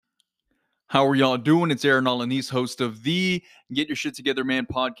How are y'all doing? It's Aaron Alanis, host of the Get Your Shit Together Man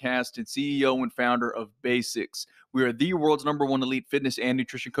podcast and CEO and founder of Basics. We are the world's #1 elite fitness and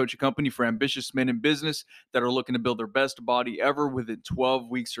nutrition coaching company for ambitious men in business that are looking to build their best body ever within 12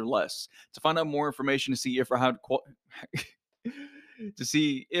 weeks or less. To find out more information to see if or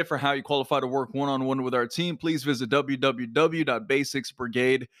how you qualify to work one-on-one with our team, please visit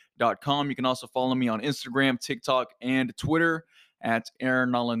www.basicsbrigade.com. You can also follow me on Instagram, TikTok, and Twitter at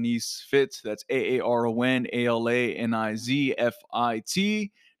Aaron Alanis Fit. That's AARONALANIZFIT.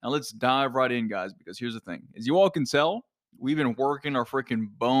 Now let's dive right in, guys, because here's the thing. As you all can tell, we've been working our freaking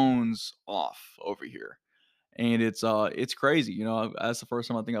bones off over here. And it's crazy. That's the first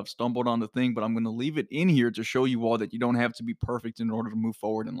time I think I've stumbled on the thing, but I'm going to leave it in here to show you all that you don't have to be perfect in order to move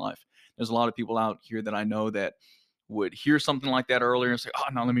forward in life. There's a lot of people out here that I know that would hear something like that earlier and say, "Oh,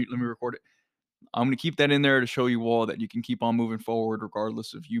 no, let me record it." I'm going to keep that in there to show you all that you can keep on moving forward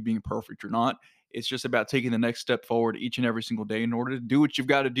regardless of you being perfect or not. It's just about taking the next step forward each and every single day in order to do what you've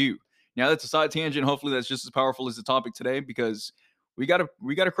got to do. Now, that's a side tangent. Hopefully that's just as powerful as the topic today, because we got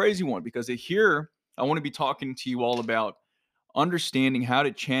a crazy one. Because here I want to be talking to you all about understanding how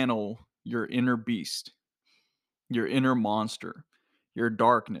to channel your inner beast, your inner monster, your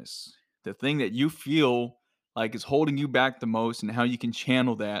darkness, the thing that you feel like is holding you back the most, and how you can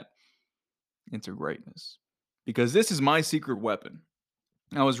channel that into greatness. Because this is my secret weapon.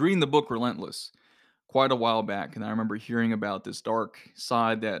 I was reading the book Relentless quite a while back, and I remember hearing about this dark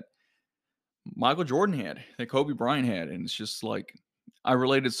side that Michael Jordan had, that Kobe Bryant had. And it's just like, I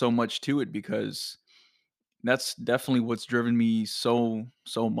related so much to it because that's definitely what's driven me so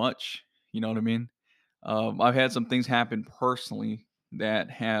much. You know what I mean? I've had some things happen personally that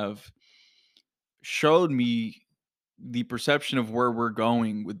have showed me the perception of where we're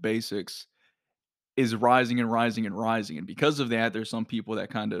going with basics is rising and rising and rising. And because of that, there's some people that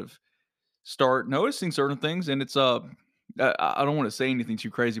kind of start noticing certain things. And it's I don't want to say anything too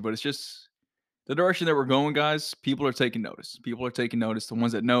crazy, but it's just the direction that we're going, guys. People are taking notice. People are taking notice. The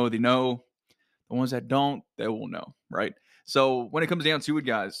ones that know, they know. The ones that don't, they will know, right? So when it comes down to it,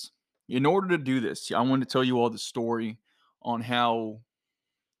 guys, in order to do this, I want to tell you all the story on how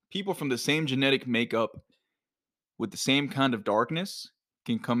people from the same genetic makeup with the same kind of darkness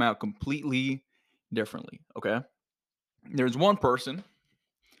can come out completely differently. Okay. There's one person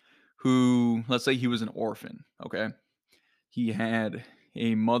who, let's say he was an orphan. Okay. He had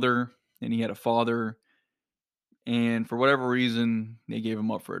a mother and he had a father. And for whatever reason, they gave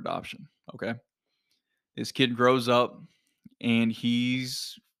him up for adoption. Okay. This kid grows up and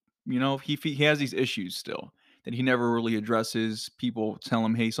he's, he has these issues still that he never really addresses. People tell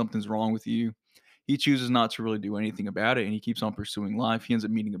him, hey, something's wrong with you. He chooses not to really do anything about it, and he keeps on pursuing life. He ends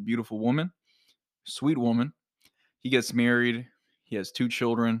up meeting a beautiful woman, sweet woman. He gets married. He has 2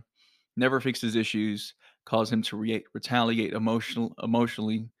 children. Never fixes issues. Cause him to retaliate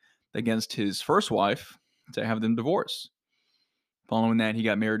emotionally against his first wife to have them divorce. Following that, he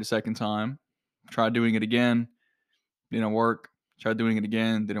got married a second time. Tried doing it again. Didn't work. Tried doing it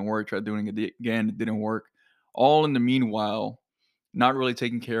again. Didn't work. Tried doing it again. It didn't work. All in the meanwhile, not really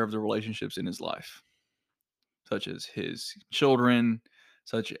taking care of the relationships in his life, such as his children,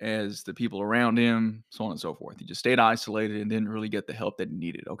 such as the people around him, so on and so forth. He just stayed isolated and didn't really get the help that he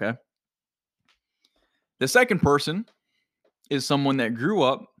needed, okay? The second person is someone that grew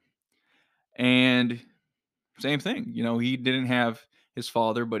up and same thing. He didn't have his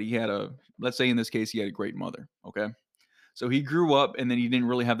father, but he had let's say in this case, he had a great mother, okay? So he grew up and then he didn't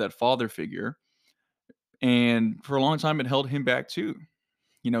really have that father figure. And for a long time, it held him back too.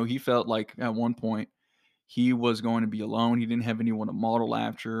 He felt like at one point he was going to be alone. He didn't have anyone to model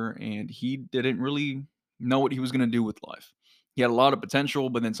after, and he didn't really know what he was going to do with life. He had a lot of potential,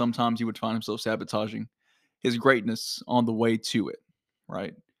 but then sometimes he would find himself sabotaging his greatness on the way to it,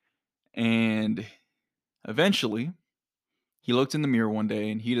 right? And eventually, he looked in the mirror one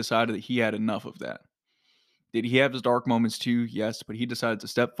day and he decided that he had enough of that. Did he have his dark moments too? Yes, but he decided to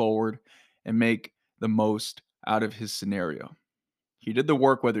step forward and make the most out of his scenario. He did the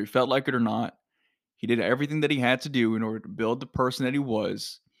work whether he felt like it or not. He did everything that he had to do in order to build the person that he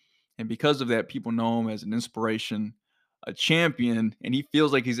was. And because of that, people know him as an inspiration, a champion, and he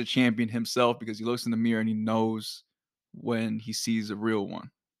feels like he's a champion himself because he looks in the mirror and he knows when he sees a real one.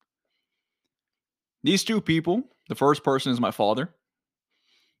 These 2 people, the first person is my father.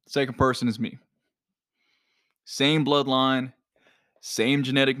 The second person is me. Same bloodline, same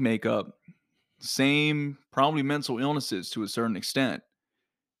genetic makeup, same probably mental illnesses to a certain extent.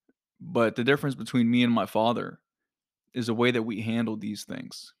 But the difference between me and my father is the way that we handle these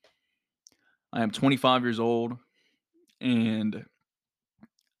things. I am 25 years old, and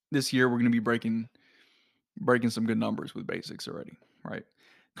this year we're going to be breaking some good numbers with basics already, right?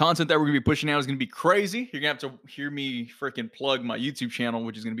 Content that we're going to be pushing out is going to be crazy. You're going to have to hear me freaking plug my YouTube channel,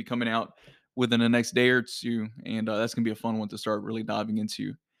 which is going to be coming out within the next day or two, and that's going to be a fun one to start really diving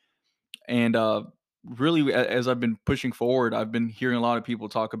into. And really, as I've been pushing forward, I've been hearing a lot of people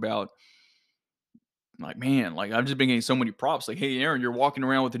talk about like, man, like I've just been getting so many props. Like, hey, Aaron, you're walking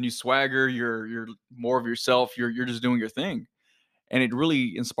around with a new swagger. You're more of yourself. You're just doing your thing, and it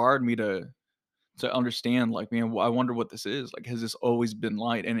really inspired me to understand. Like, man, I wonder what this is. Like, has this always been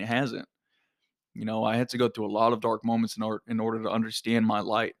light? And it hasn't. You know, I had to go through a lot of dark moments in order to understand my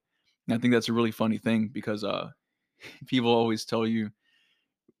light. And I think that's a really funny thing because people always tell you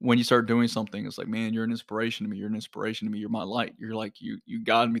when you start doing something, it's like, man, you're an inspiration to me. You're an inspiration to me. You're my light. You're like you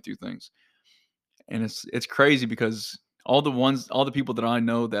guide me through things. And it's crazy because all the people that I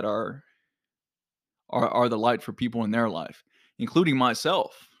know that are the light for people in their life, including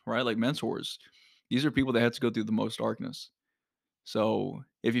myself, right? Like mentors. These are people that had to go through the most darkness. So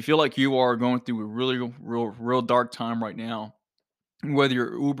if you feel like you are going through a really real dark time right now, whether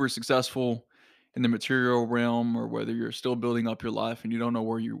you're uber successful in the material realm or whether you're still building up your life and you don't know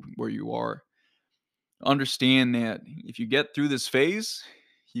where you are, understand that if you get through this phase,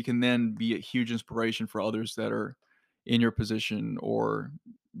 you can then be a huge inspiration for others that are in your position or,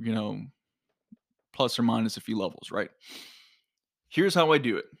 you know, plus or minus a few levels, right? Here's how I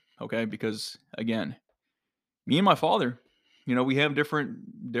do it, okay? Because again, me and my father, we have different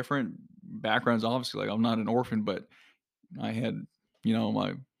backgrounds obviously. Like I'm not an orphan, but I had,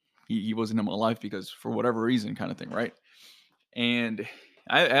 my he wasn't in my life because for whatever reason kind of thing, right? And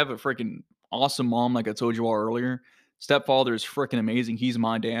I have a freaking awesome mom, like I told you all earlier. Stepfather is freaking amazing. He's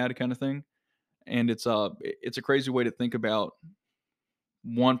my dad, kind of thing. And it's a crazy way to think about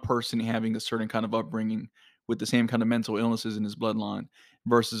one person having a certain kind of upbringing with the same kind of mental illnesses in his bloodline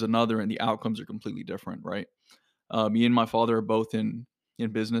versus another, and the outcomes are completely different, right? Me and my father are both in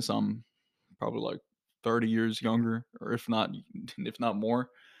business. I'm probably like 30 years younger, or if not more,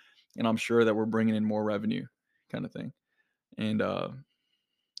 and I'm sure that we're bringing in more revenue, kind of thing. And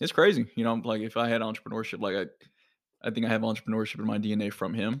it's crazy, like if I had entrepreneurship, like I think I have entrepreneurship in my DNA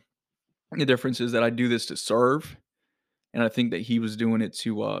from him. The difference is that I do this to serve, and I think that he was doing it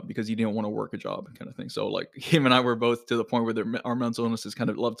to because he didn't want to work a job, kind of thing. So like him and I were both to the point where our mental illnesses kind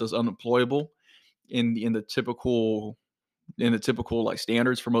of left us unemployable in the typical like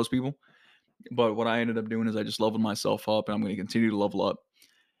standards for most people. But what I ended up doing is I just leveled myself up, and I'm going to continue to level up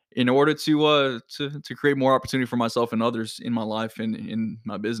in order to create more opportunity for myself and others in my life and in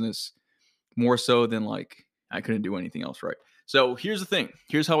my business, more so than like I couldn't do anything else, right? So here's the thing.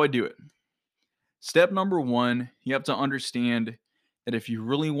 Here's how I do it. Step number one, you have to understand that if you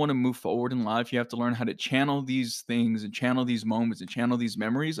really want to move forward in life, you have to learn how to channel these things and channel these moments and channel these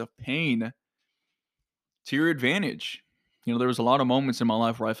memories of pain to your advantage. There was a lot of moments in my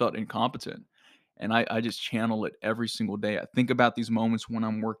life where I felt incompetent, and I just channel it every single day. I think about these moments when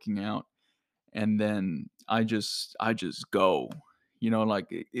I'm working out, and then I just go. Like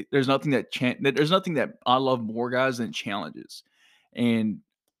there's nothing that I love more, guys, than challenges. And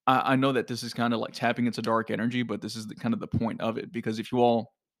I know that this is kind of like tapping into dark energy, but this is the kind of the point of it, because if you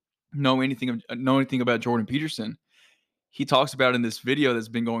all know anything about Jordan Peterson, he talks about in this video that's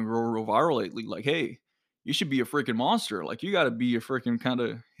been going real viral lately, like, hey, you should be a freaking monster. Like you got to be a freaking kind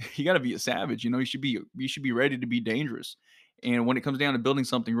of you got to be a savage. You should be ready to be dangerous. And when it comes down to building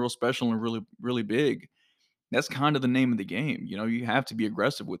something real special and really really big, that's kind of the name of the game. You have to be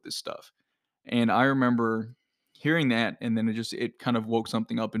aggressive with this stuff. And I remember hearing that, and then it kind of woke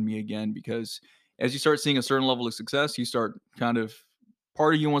something up in me again, because as you start seeing a certain level of success, you start kind of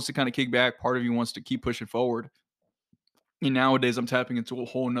part of you wants to kind of kick back, part of you wants to keep pushing forward. And nowadays I'm tapping into a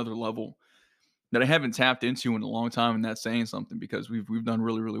whole nother level that I haven't tapped into in a long time, and that's saying something because we've done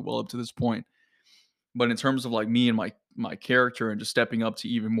really, really well up to this point. But in terms of like me and my character and just stepping up to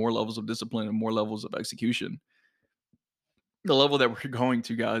even more levels of discipline and more levels of execution, the level that we're going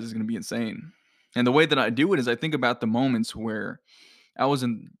to, guys, is going to be insane. And the way that I do it is I think about the moments where I was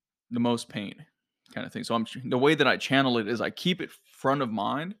in the most pain, kind of thing. So the way that I channel it is I keep it front of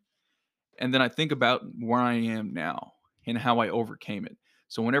mind, and then I think about where I am now and how I overcame it.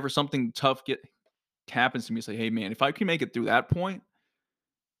 So whenever something tough happens to me, say, hey man, if I can make it through that point,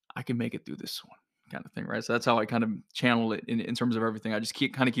 I can make it through this one, kind of thing, right? So that's how I kind of channel it in terms of everything. I just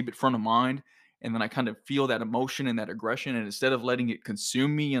keep it front of mind, and then I kind of feel that emotion and that aggression, and instead of letting it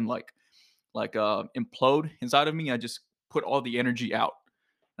consume me and implode inside of me, I just put all the energy out.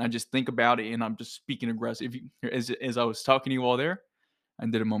 And I just think about it, and I'm just speaking aggressive. As I was talking to you all there, I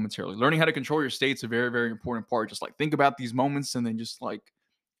did it momentarily. Learning how to control your state's a very, very important part. Just like think about these moments, and then just like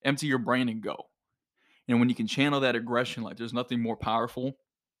empty your brain and go. And when you can channel that aggression, like there's nothing more powerful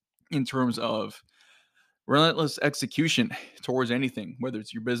in terms of relentless execution towards anything, whether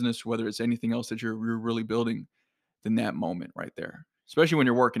it's your business, whether it's anything else that you're really building, than that moment right there, especially when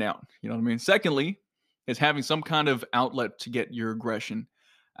you're working out. You know what I mean? Secondly, is having some kind of outlet to get your aggression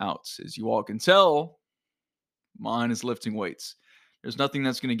out. As you all can tell, mine is lifting weights. There's nothing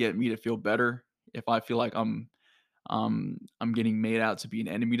that's going to get me to feel better if I feel like I'm getting made out to be an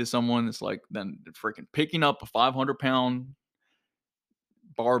enemy to someone. It's like then freaking picking up a 500-pound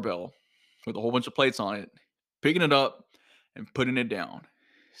barbell with a whole bunch of plates on it, picking it up and putting it down.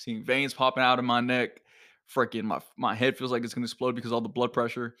 Seeing veins popping out of my neck, freaking my head feels like it's gonna explode because all the blood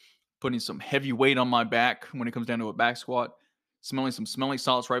pressure. Putting some heavy weight on my back when it comes down to a back squat, smelling some smelling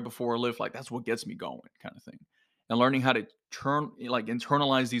salts right before a lift, like that's what gets me going, kind of thing. And learning how to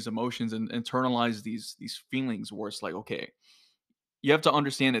internalize these emotions and internalize these feelings where it's like, okay, you have to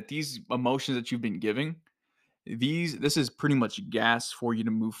understand that these emotions that you've been giving, this is pretty much gas for you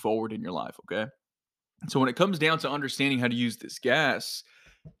to move forward in your life, okay? So when it comes down to understanding how to use this gas,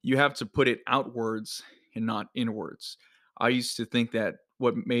 you have to put it outwards and not inwards. I used to think that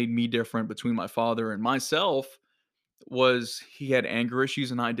what made me different between my father and myself was he had anger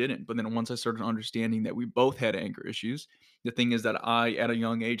issues and I didn't. But then once I started understanding that we both had anger issues, the thing is that I, at a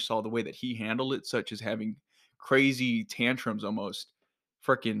young age, saw the way that he handled it, such as having crazy tantrums almost,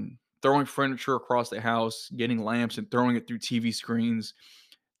 freaking throwing furniture across the house, getting lamps and throwing it through TV screens,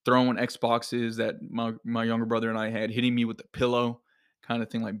 throwing Xboxes that my younger brother and I had, hitting me with the pillow, kind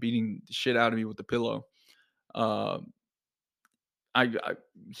of thing, like beating the shit out of me with the pillow. Uh, I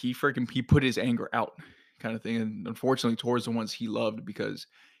he put his anger out, kind of thing, and unfortunately towards the ones he loved because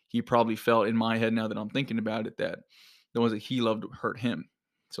he probably felt in my head now that I'm thinking about it that the ones that he loved hurt him.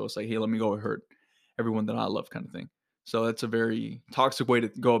 So it's like, hey, let me go and hurt everyone that I love, kind of thing. So that's a very toxic way to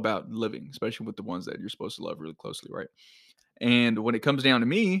go about living, especially with the ones that you're supposed to love really closely, right? And when it comes down to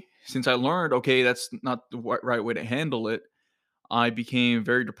me, since I learned, okay, that's not the right way to handle it, I became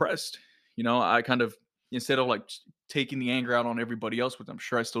very depressed. You know, I kind of, instead of like taking the anger out on everybody else, which I'm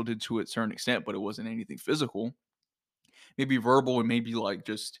sure I still did to a certain extent, but it wasn't anything physical, maybe verbal and maybe like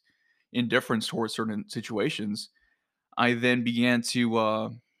just indifference towards certain situations. I then began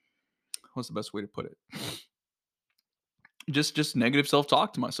to, what's the best way to put it? Just negative self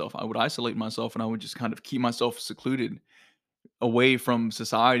talk to myself. I would isolate myself and I would just kind of keep myself secluded away from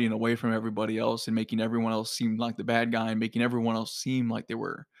society and away from everybody else and making everyone else seem like the bad guy and making everyone else seem like they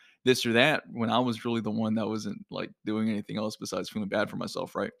were this or that when I was really the one that wasn't like doing anything else besides feeling bad for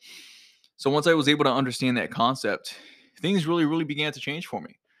myself, right? So once I was able to understand that concept, things really began to change for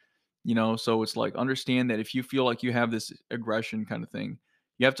me. You know, so it's like understand that if you feel like you have this aggression kind of thing,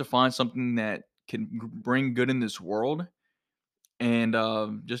 you have to find something that can bring good in this world and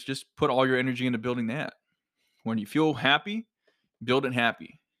just put all your energy into building that. When you feel happy, build it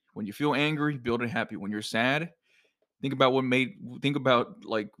happy. When you feel angry, build it happy. When you're sad, think about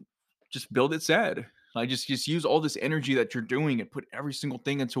like just build it sad. Like just use all this energy that you're doing and put every single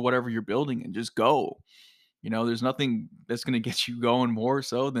thing into whatever you're building and just go. You know, there's nothing that's going to get you going more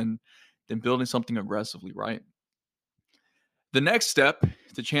so than building something aggressively, right? The next step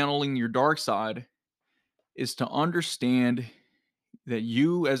to channeling your dark side is to understand that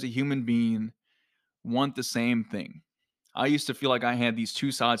you as a human being want the same thing. I used to feel like I had these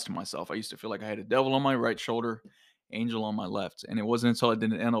two sides to myself. I used to feel like I had a devil on my right shoulder, angel on my left. And it wasn't until I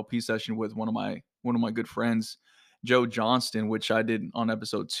did an NLP session with one of my good friends, Joe Johnston, which I did on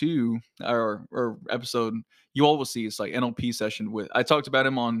episode 2 or episode you all will see it's like NLP session with I talked about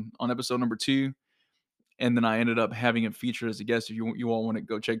him on episode number 2 and then I ended up having him featured as a guest if you all want to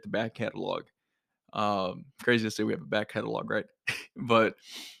go check the back catalog. Crazy to say we have a back catalog, right? But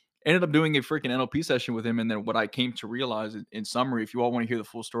ended up doing a freaking NLP session with him, and then what I came to realize in summary, if you all want to hear the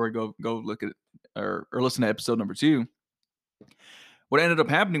full story, go look at or listen to episode number 2. What ended up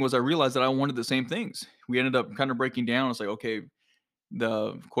happening was I realized that I wanted the same things. We ended up kind of breaking down. It's like, okay,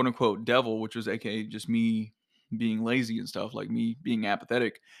 the quote unquote devil, which was aka just me being lazy and stuff, like me being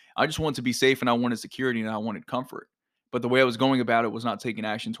apathetic. I just wanted to be safe and I wanted security and I wanted comfort. But the way I was going about it was not taking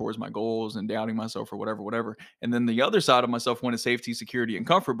action towards my goals and doubting myself or whatever. And then the other side of myself wanted safety, security, and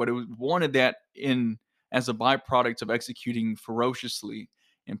comfort, but it was wanted that in as a byproduct of executing ferociously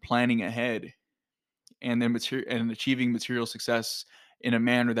and planning ahead and then and achieving material success in a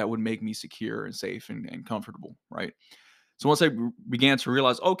manner that would make me secure and safe and comfortable, right? So once I began to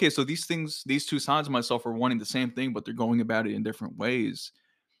realize, okay, so these two sides of myself are wanting the same thing, but they're going about it in different ways.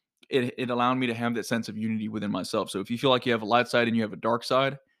 It allowed me to have that sense of unity within myself. So if you feel like you have a light side and you have a dark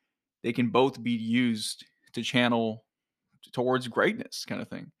side, they can both be used to channel towards greatness kind of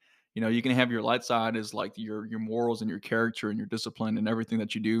thing. You know, you can have your light side as like your morals and your character and your discipline and everything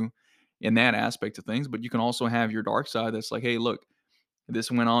that you do in that aspect of things, but you can also have your dark side that's like, hey, look, this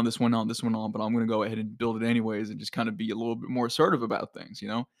went on, this went on, this went on, but I'm going to go ahead and build it anyways and just kind of be a little bit more assertive about things, you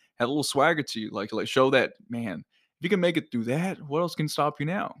know? Have a little swagger to you, like show that, man, if you can make it through that, what else can stop you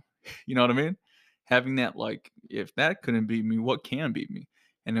now? You know what I mean? Having that, like, if that couldn't beat me, what can beat me?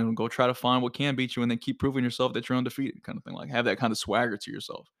 And then go try to find what can beat you and then keep proving yourself that you're undefeated, kind of thing. Like, have that kind of swagger to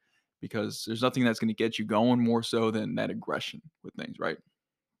yourself because there's nothing that's going to get you going more so than that aggression with things, right?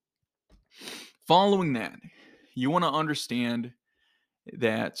 Following that, you want to understand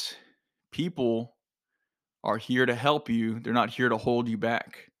that people are here to help you. They're not here to hold you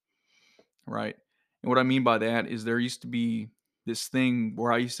back, right? And what I mean by that is there used to be this thing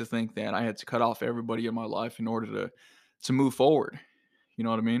where I used to think that I had to cut off everybody in my life in order to move forward. You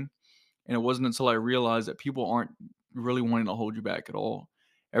know what I mean? And it wasn't until I realized that people aren't really wanting to hold you back at all.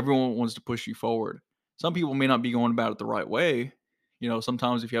 Everyone wants to push you forward. Some people may not be going about it the right way. You know,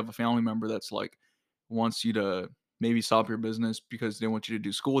 sometimes if you have a family member that's like wants you to maybe stop your business because they want you to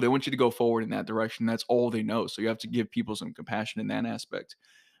do school, they want you to go forward in that direction. That's all they know. So you have to give people some compassion in that aspect.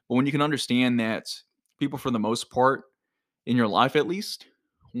 But when you can understand that people, for the most part, in your life at least,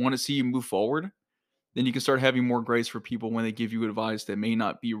 want to see you move forward, then you can start having more grace for people when they give you advice that may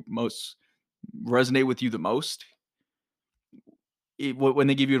not be most resonate with you the most. When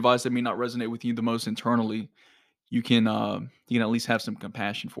they give you advice that may not resonate with you the most internally, you can at least have some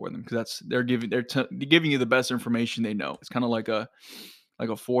compassion for them because that's they're giving you the best information they know. It's kind of like a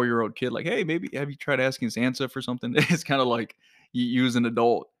 4-year-old kid, like, hey, maybe have you tried asking Santa for something? It's kind of like you as an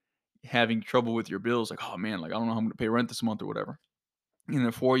adult having trouble with your bills, like, oh man, like I don't know how I'm gonna pay rent this month or whatever. And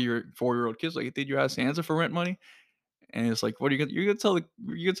a 4-year-old kid's like, did you ask Santa for rent money? And it's like, what are you gonna tell the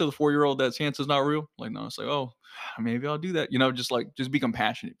 4-year-old that Santa's not real? Like, no, it's like, oh, maybe I'll do that. You know, just be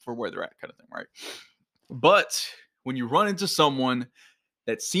compassionate for where they're at, kind of thing, right? But when you run into someone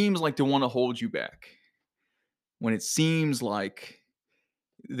that seems like they want to hold you back, when it seems like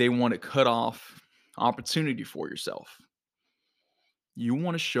they want to cut off opportunity for yourself, you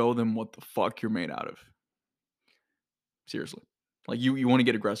want to show them what the fuck you're made out of. Seriously. Like you want to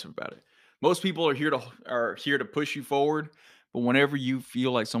get aggressive about it. Most people are here to push you forward, but whenever you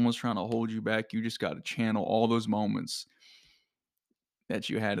feel like someone's trying to hold you back, you just got to channel all those moments that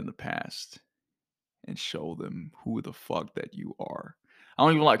you had in the past and show them who the fuck that you are. I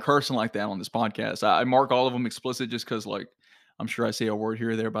don't even like cursing like that on this podcast. I mark all of them explicit just because, like, I'm sure I say a word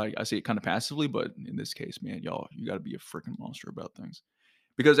here or there, but I say it kind of passively. But in this case, man, y'all, you got to be a freaking monster about things.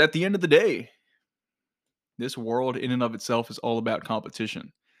 Because at the end of the day, this world in and of itself is all about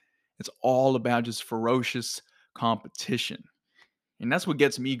competition. It's all about just ferocious competition. And that's what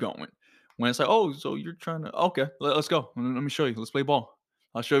gets me going. When it's like, oh, so you're trying to, okay, let's go. Let me show you. Let's play ball.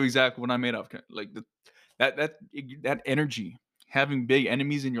 I'll show you exactly what I'm made of. Like that energy, having big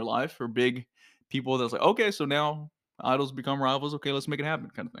enemies in your life or big people that's like, okay, so now idols become rivals. Okay, let's make it happen,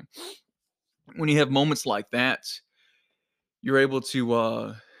 kind of thing. When you have moments like that, you're able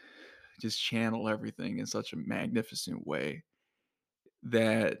to just channel everything in such a magnificent way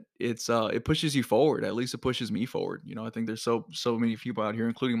that it pushes you forward. At least it pushes me forward. You know, I think there's so many people out here,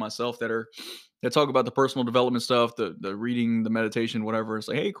 including myself, that talk about the personal development stuff, the reading, the meditation, whatever. It's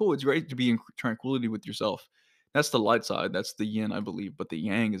like, hey, cool. It's great to be in tranquility with yourself. That's the light side. That's the yin, I believe. But the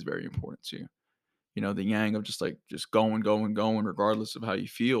yang is very important too. You know, the yang of just going, going, going, regardless of how you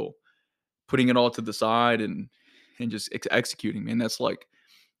feel, putting it all to the side and just executing. Man, that's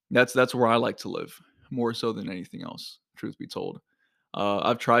where I like to live more so than anything else. Truth be told.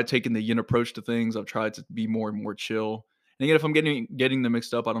 I've tried taking the yin approach to things. I've tried to be more and more chill. And again, if I'm getting them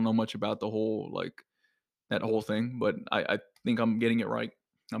mixed up, I don't know much about the whole like that whole thing, but I think I'm getting it right.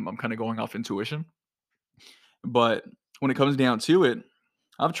 I'm kind of going off intuition. But when it comes down to it,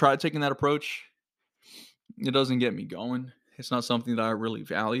 I've tried taking that approach. It doesn't get me going. It's not something that I really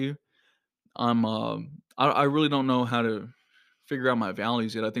value. I really don't know how to figure out my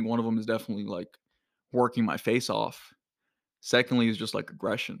values yet. I think one of them is definitely like working my face off. Secondly is just like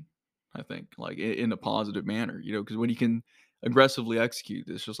aggression, I think, like in a positive manner, you know, because when you can aggressively execute,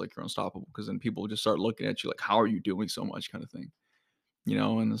 it's just like you're unstoppable. Because then people just start looking at you like, how are you doing so much, kind of thing, you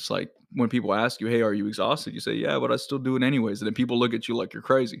know? And it's like when people ask you, hey, are you exhausted? You say, yeah, but I still do it anyways. And then people look at you like you're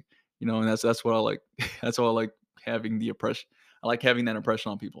crazy, you know, and that's what I like. That's why I like having the impression. I like having that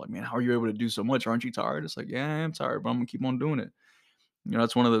impression on people like, man, how are you able to do so much? Aren't you tired? It's like, yeah, I am tired, but I'm gonna keep on doing it. You know,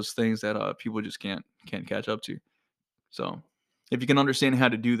 that's one of those things that people just can't catch up to. So if you can understand how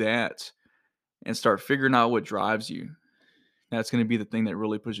to do that and start figuring out what drives you, that's going to be the thing that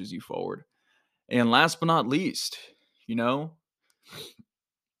really pushes you forward. And last but not least, you know,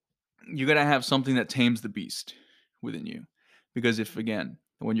 you got to have something that tames the beast within you. Because if, again,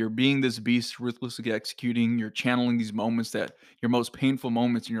 when you're being this beast, ruthlessly executing, you're channeling these moments that your most painful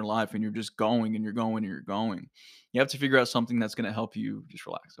moments in your life, and you're just going and you're going and you're going. You have to figure out something that's going to help you just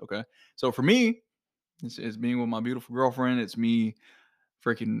relax. Okay. So for me, it's being with my beautiful girlfriend. It's me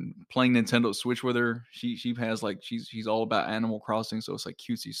freaking playing Nintendo Switch with her. She has like she's all about Animal Crossing, so it's like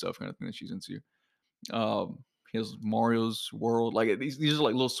cutesy stuff kind of thing that she's into. He has Mario's World. Like these are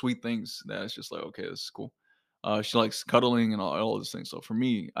like little sweet things that it's just like, okay, this is cool. She likes cuddling and all those things. So for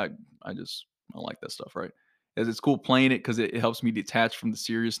me, I like that stuff, right? As it's cool playing it because it helps me detach from the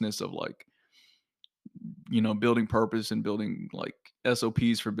seriousness of like, building purpose and building like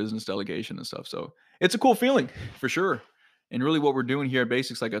SOPs for business delegation and stuff. So it's a cool feeling for sure. And really, what we're doing here at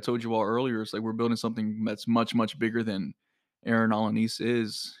Basics, like I told you all earlier, is like we're building something that's much, much bigger than Aaron Alanis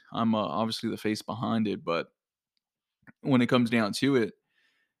is. I'm obviously the face behind it, but when it comes down to it,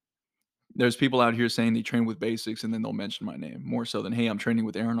 there's people out here saying they train with Basics and then they'll mention my name more so than, hey, I'm training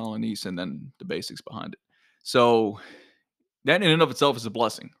with Aaron Alanis and then the Basics behind it. So that in and of itself is a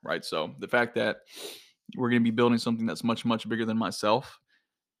blessing, right? So the fact that we're going to be building something that's much, much bigger than myself,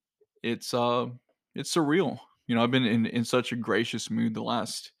 it's uh it's surreal. I've been in such a gracious mood the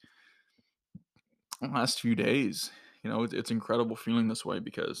last few days. It's incredible feeling this way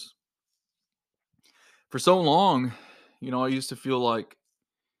because for so long, I used to feel like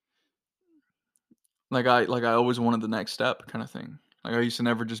I always wanted the next step kind of thing. Like I used to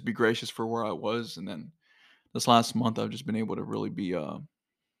never just be gracious for where I was, and then this last month I've just been able to really be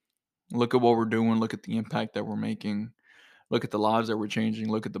look at what we're doing, look at the impact that we're making, look at the lives that we're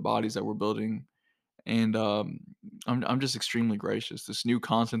changing, look at the bodies that we're building, and I'm just extremely gracious. This new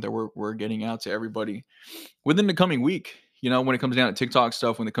content that we're getting out to everybody within the coming week. When it comes down to TikTok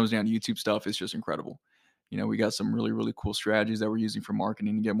stuff, when it comes down to YouTube stuff, it's just incredible. We got some really, really cool strategies that we're using for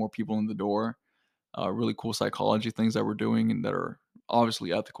marketing to get more people in the door. Really cool psychology things that we're doing and that are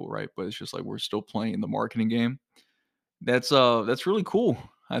obviously ethical, right? But it's just like we're still playing the marketing game. That's really cool.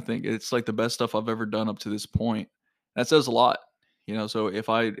 I think it's like the best stuff I've ever done up to this point. That says a lot. So if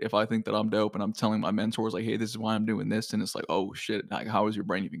I think that I'm dope and I'm telling my mentors like, hey, this is why I'm doing this, and it's like, oh shit, like how is your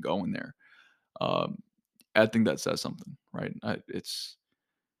brain even going there? Um, I think that says something, right? It's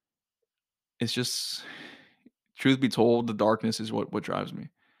just truth be told, the darkness is what drives me.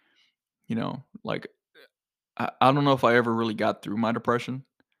 Like I don't know if I ever really got through my depression.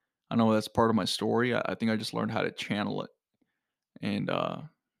 I know that's part of my story. I think I just learned how to channel it and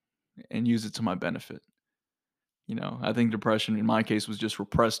and use it to my benefit. I think depression in my case was just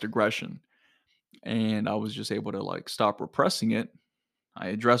repressed aggression, and I was just able to like stop repressing it. I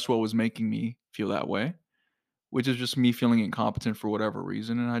addressed what was making me feel that way, which is just me feeling incompetent for whatever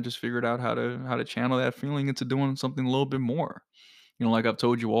reason, and I just figured out how to channel that feeling into doing something a little bit more. Like I've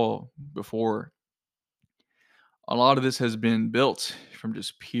told you all before, a lot of this has been built from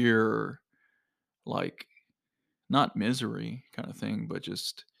just pure like not misery kind of thing, but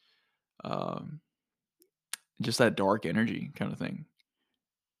um, just that dark energy kind of thing.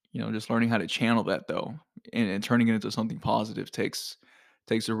 Just learning how to channel that though, and turning it into something positive takes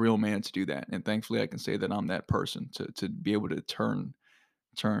a real man to do that. And thankfully, I can say that I'm that person to be able to turn.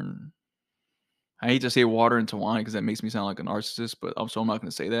 I hate to say water into wine because that makes me sound like a narcissist, but I'm not going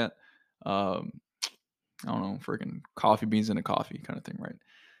to say that. Um, I don't know, freaking coffee beans in a coffee kind of thing, right?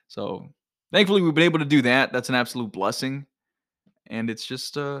 So thankfully, we've been able to do that. That's an absolute blessing. And it's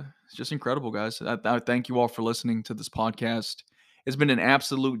just incredible, guys. I thank you all for listening to this podcast. It's been an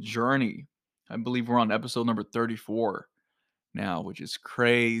absolute journey. I believe we're on episode number 34 now, which is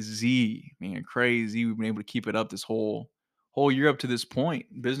crazy, man, crazy. We've been able to keep it up this whole year up to this point.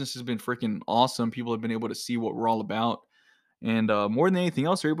 Business has been freaking awesome. People have been able to see what we're all about, and more than anything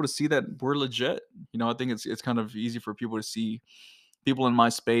else, they're able to see that we're legit. I think it's kind of easy for people to see people in my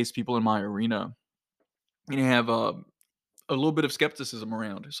space, people in my arena, and you have a little bit of skepticism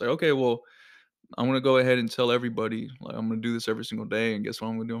around. It's like, okay, well, I'm gonna go ahead and tell everybody, like, I'm gonna do this every single day, and guess what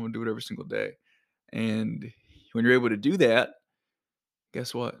I'm gonna do? I'm gonna do it every single day. And when you're able to do that,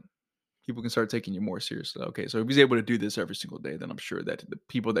 guess what? People can start taking you more seriously. Okay, so if he's able to do this every single day, then I'm sure that the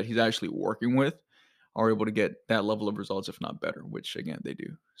people that he's actually working with are able to get that level of results, if not better, which again they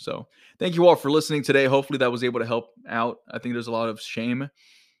do. So thank you all for listening today. Hopefully that was able to help out. I think there's a lot of shame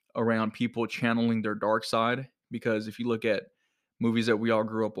around people channeling their dark side, because if you look at movies that we all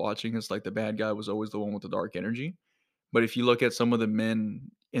grew up watching, it's like the bad guy was always the one with the dark energy. But if you look at some of the men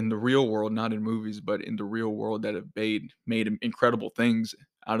in the real world, not in movies, but in the real world that have made incredible things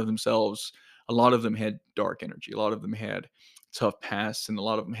out of themselves, a lot of them had dark energy. A lot of them had tough pasts, and a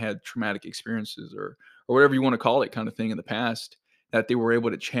lot of them had traumatic experiences or or whatever you want to call it kind of thing in the past that they were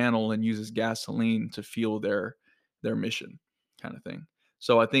able to channel and use as gasoline to fuel their mission kind of thing.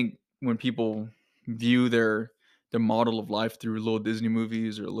 So I think when people view their model of life through little Disney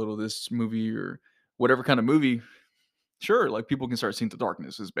movies or little this movie or whatever kind of movie, sure, like people can start seeing the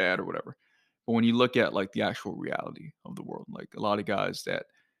darkness as bad or whatever. But when you look at like the actual reality of the world, like a lot of guys that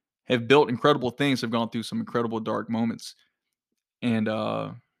have built incredible things have gone through some incredible dark moments. And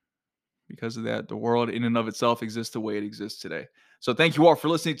because of that, the world in and of itself exists the way it exists today. So thank you all for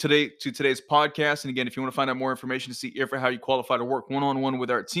listening today to today's podcast. And again, if you want to find out more information to see if or how you qualify to work one-on-one with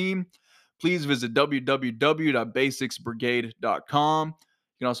our team, please visit www.basicsbrigade.com. You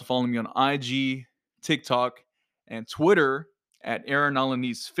can also follow me on IG, TikTok, and Twitter at Aaron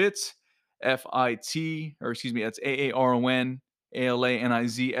Alanis Fitz, F-I-T, or excuse me, that's A-A-R-O-N,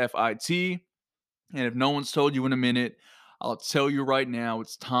 A-L-A-N-I-Z-F-I-T. And if no one's told you in a minute, I'll tell you right now,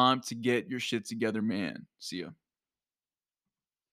 it's time to get your shit together, man. See ya.